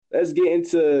let's get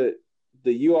into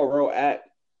the URL app.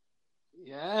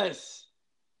 Yes.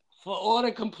 For all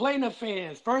the complainer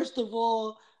fans, first of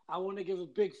all, I want to give a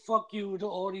big fuck you to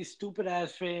all these stupid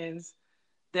ass fans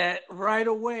that right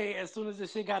away, as soon as the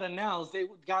shit got announced, they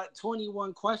got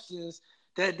 21 questions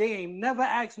that they ain't never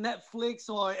asked Netflix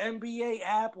or NBA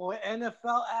app or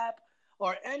NFL app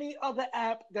or any other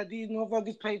app that these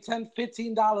motherfuckers pay $10,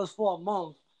 $15 for a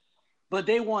month. But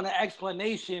they want an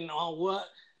explanation on what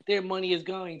their money is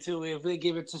going to if they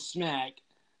give it to Smack.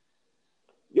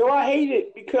 Yo, I hate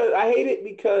it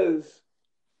because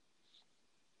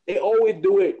they always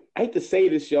do it. I hate to say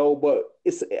this, yo, but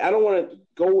I don't want to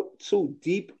go too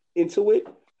deep into it,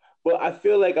 but I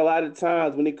feel like a lot of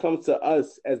times when it comes to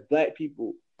us as black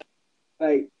people,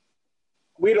 like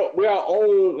we're our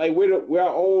own we're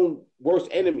our own worst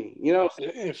enemy. You know what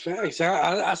I'm In fact,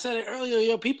 I said it earlier.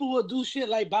 Yo, people will do shit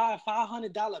like buy a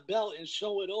 $500 belt and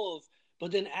show it off,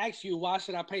 but then ask you why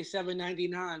should I pay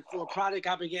 $7.99 for a product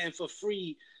I've been getting for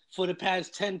free for the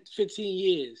past 10, 15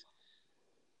 years?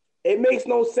 saying? It makes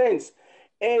no sense.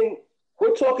 And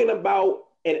we're talking about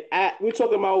an act. We're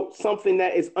talking about something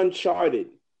that is uncharted.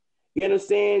 You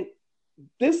understand?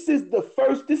 This is the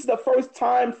first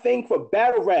time thing for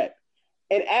battle rap.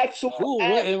 An actual Who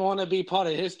act. wouldn't want to be part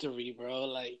of history, bro?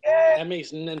 Like Yeah, that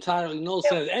makes entirely no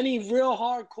sense. Any real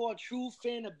hardcore true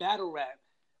fan of battle rap,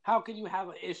 how can you have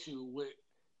an issue with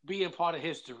being part of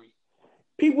history?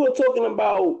 people are talking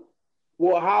about,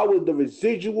 well, how is the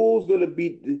residuals going to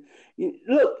be?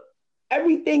 Look,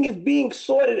 everything is being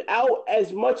sorted out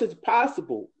as much as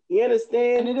possible. You And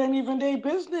understand? it ain't even their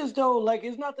business though. Like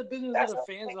it's not the business of That's the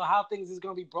fans or how things is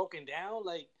gonna be broken down.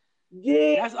 Like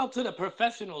yeah, that's up to the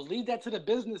professionals. Leave that to the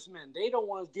businessmen. They the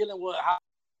ones dealing with how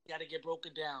got to get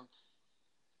broken down.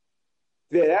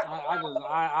 yeah.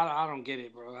 I don't get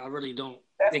it, bro. I really don't.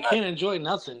 That's They not can't enjoy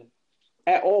nothing.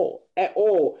 at all, at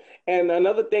all. And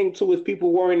another thing too is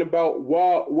people worrying about,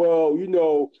 well,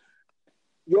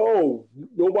 yo,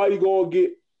 nobody gonna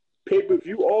get pay per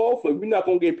view off, or we're not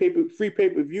gonna get free pay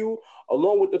per view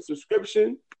along with the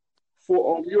subscription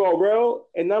for URL.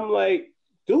 And I'm like,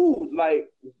 dude, like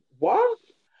what?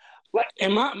 Like,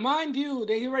 And mind you,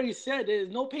 they already said there's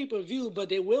no pay per view, but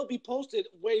they will be posted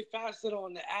way faster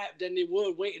on the app than they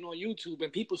would waiting on YouTube,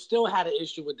 and people still had an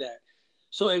issue with that.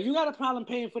 So if you got a problem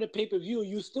paying for the pay per view,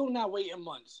 you still not waiting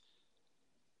months,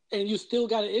 and you still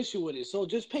got an issue with it. So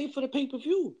just pay for the pay per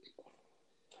view.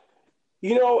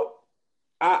 you know,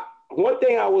 I one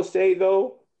thing I will say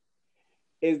though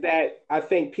is that I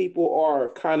think people are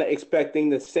kind of expecting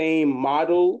the same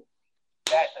model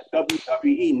that the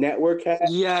WWE network has.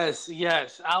 Yes,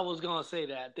 yes, I was gonna say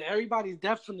that. Everybody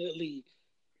definitely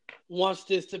wants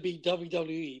this to be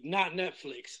WWE, not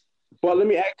Netflix. But let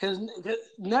me ask, Because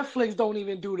Netflix don't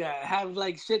even do that. Have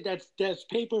like shit that's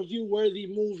pay per view worthy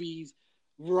movies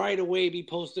right away be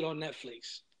posted on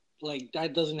Netflix. Like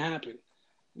that doesn't happen.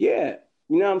 yeah,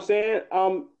 you know what I'm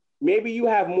saying? Maybe you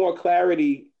have more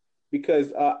clarity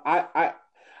because I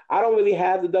don't really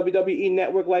have the WWE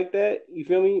network like that. You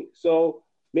feel me? So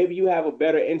maybe you have a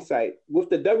better insight with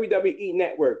the WWE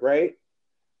network, right?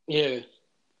 Yeah,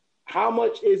 How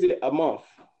much is it a month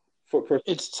for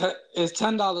it's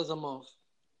 $10 a month.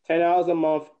 $10 a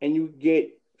month, and you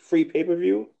get free pay per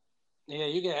view? Yeah,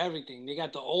 you get everything. They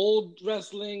got the old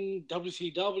wrestling,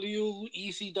 WCW,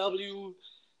 ECW.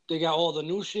 They got all the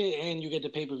new shit, and you get the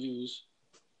pay per views.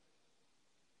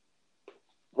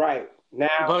 Right now,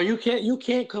 But you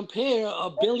can't compare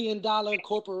 $1 billion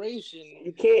corporation.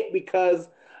 you can't because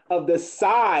of the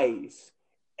size.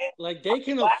 Like they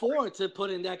can afford to put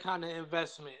in that kind of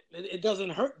investment. It doesn't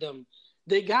hurt them.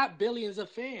 They got billions of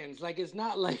fans. Like it's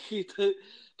not like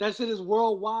that shit is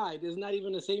worldwide. It's not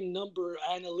even the same number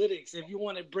analytics if you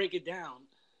want to break it down.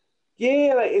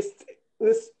 Yeah, like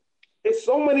it's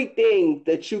so many things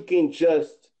that you can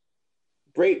just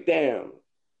break down.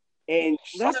 And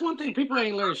That's one thing people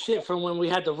ain't learned shit from when we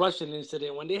had the Russian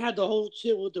incident. When they had the whole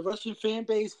shit with the Russian fan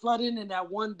base flooding and that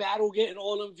one battle getting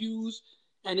all the views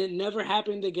and it never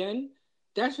happened again.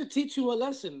 That should teach you a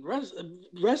lesson.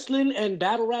 Wrestling and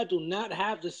battle rap do not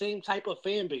have the same type of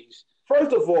fan base.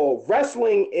 first of all,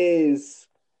 wrestling is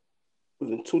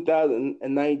in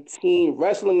 2019.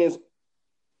 Wrestling is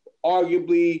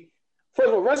arguably first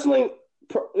of all, wrestling.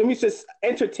 Let me just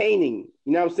entertaining.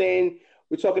 You know what I'm saying?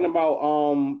 We're talking about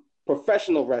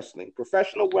professional wrestling,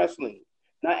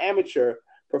 not amateur.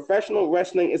 Professional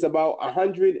wrestling is about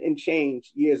 100 and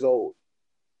change years old.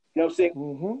 You know what I'm saying?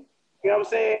 Mm-hmm. You know what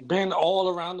I'm saying? Been all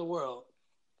around the world.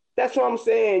 That's what I'm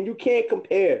saying. You can't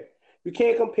compare. You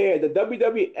can't compare the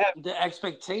WWF. The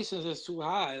expectations is too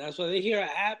high. That's why they hear an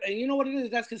app, and you know what it is.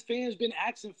 That's because fans been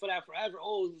asking for that forever.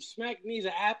 Oh, Smack needs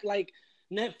an app like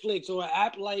Netflix or an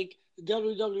app like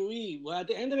WWE. Well, at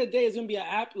the end of the day, it's gonna be an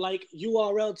app like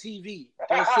URL TV.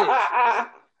 That's it.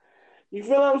 You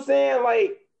feel what I'm saying?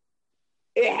 Like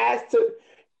it has to.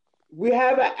 We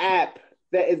have an app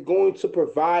that is going to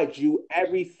provide you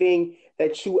everything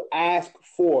that you ask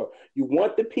for. You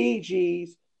want the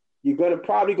PGs, you're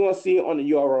probably gonna see it on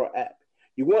the URL app.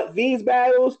 You want these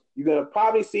battles, you're gonna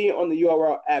probably see it on the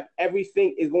URL app.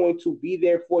 Everything is going to be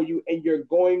there for you, and you're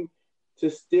going to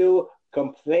still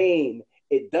complain.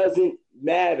 It doesn't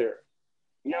matter.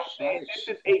 You know what I'm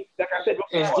saying? Like I said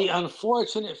before, it's the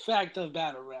unfortunate fact of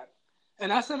battle rap.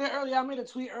 And I said it earlier, I made a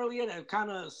tweet earlier that kind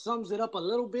of sums it up a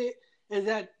little bit, is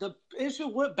that the issue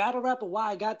with battle rap and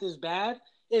why I got this bad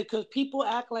is because people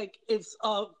act like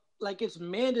it's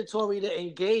mandatory to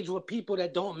engage with people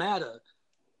that don't matter.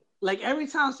 Like every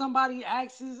time somebody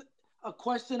asks a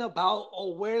question about,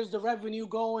 oh, where's the revenue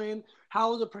going,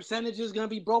 how the percentages going to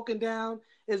be broken down,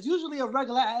 it's usually a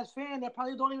regular ass fan that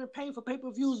probably don't even pay for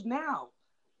pay-per-views now.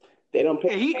 They don't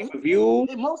pay pay-per-views.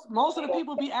 Most of the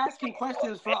people be asking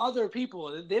questions for other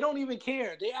people. They don't even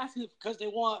care. They ask it because they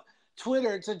want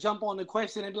Twitter to jump on the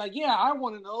question and be like, yeah, I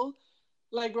want to know.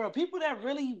 Like, bro, people that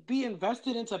really be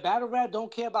invested into battle rap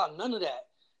don't care about none of that.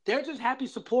 They're just happy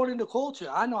supporting the culture.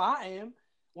 I know I am.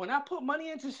 When I put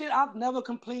money into shit, I've never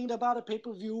complained about a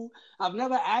pay-per-view. I've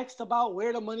never asked about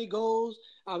where the money goes.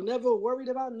 I've never worried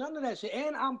about none of that shit.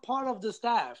 And I'm part of the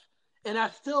staff. And I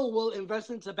still will invest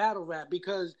into battle rap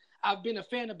because I've been a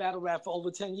fan of battle rap for over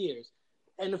 10 years.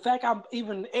 And the fact I'm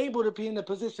even able to be in the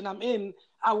position I'm in,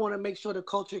 I want to make sure the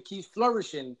culture keeps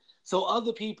flourishing so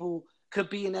other people could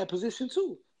be in that position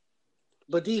too.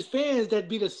 But these fans that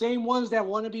be the same ones that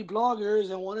want to be bloggers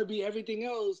and want to be everything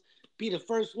else be the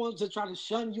first ones to try to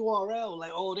shun URL.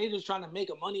 Like, oh, they just trying to make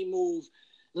a money move.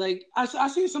 Like, I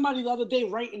seen somebody the other day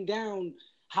writing down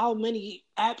how many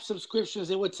app subscriptions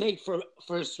it would take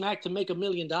for Smack to make $1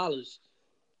 million.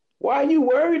 Why are you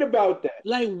worried about that?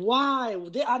 Like, why?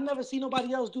 I've never seen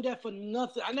nobody else do that for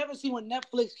nothing. I never seen when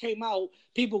Netflix came out,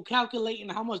 people calculating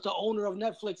how much the owner of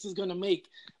Netflix is going to make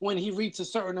when he reaches a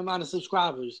certain amount of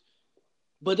subscribers.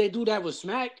 But they do that with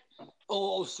Smack.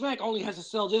 Oh, Smack only has to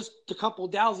sell just a couple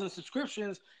thousand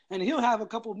subscriptions, and he'll have a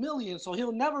couple million, so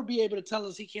he'll never be able to tell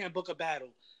us he can't book a battle.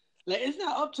 Like, it's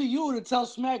not up to you to tell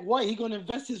Smack what he's going to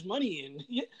invest his money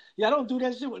in. Y'all don't do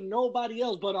that shit with nobody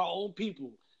else but our own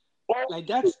people. Like,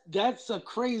 that's a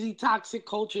crazy toxic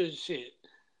culture shit.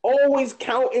 Always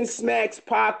counting Smack's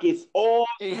pockets.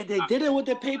 They did it with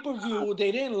the pay-per-view.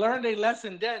 They didn't learn their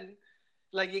lesson then.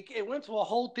 Like, it went to a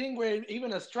whole thing where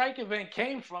even a strike event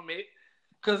came from it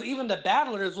because even the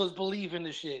battlers was believing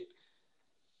the shit.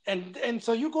 And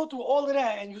so you go through all of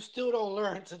that and you still don't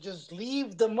learn to just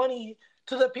leave the money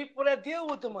to the people that deal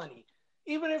with the money.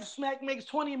 Even if Smack makes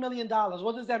 $20 million,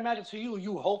 what does that matter to you?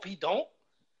 You hope he don't?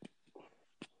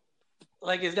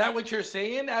 Like, is that what you're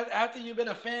saying? After you've been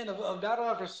a fan of battle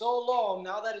rap for so long,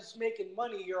 now that it's making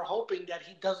money, you're hoping that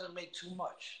he doesn't make too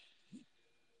much.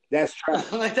 That's true.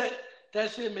 Like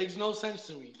that shit makes no sense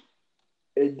to me.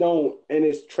 It don't, and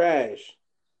it's trash.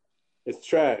 It's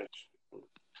trash.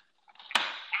 I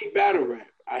hate battle rap.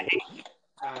 I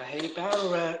hate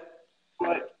battle rap.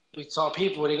 But we saw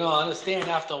people, they're going to understand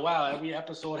after a while. Every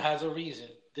episode has a reason.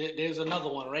 There's another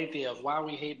one right there of why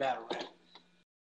we hate battle rap.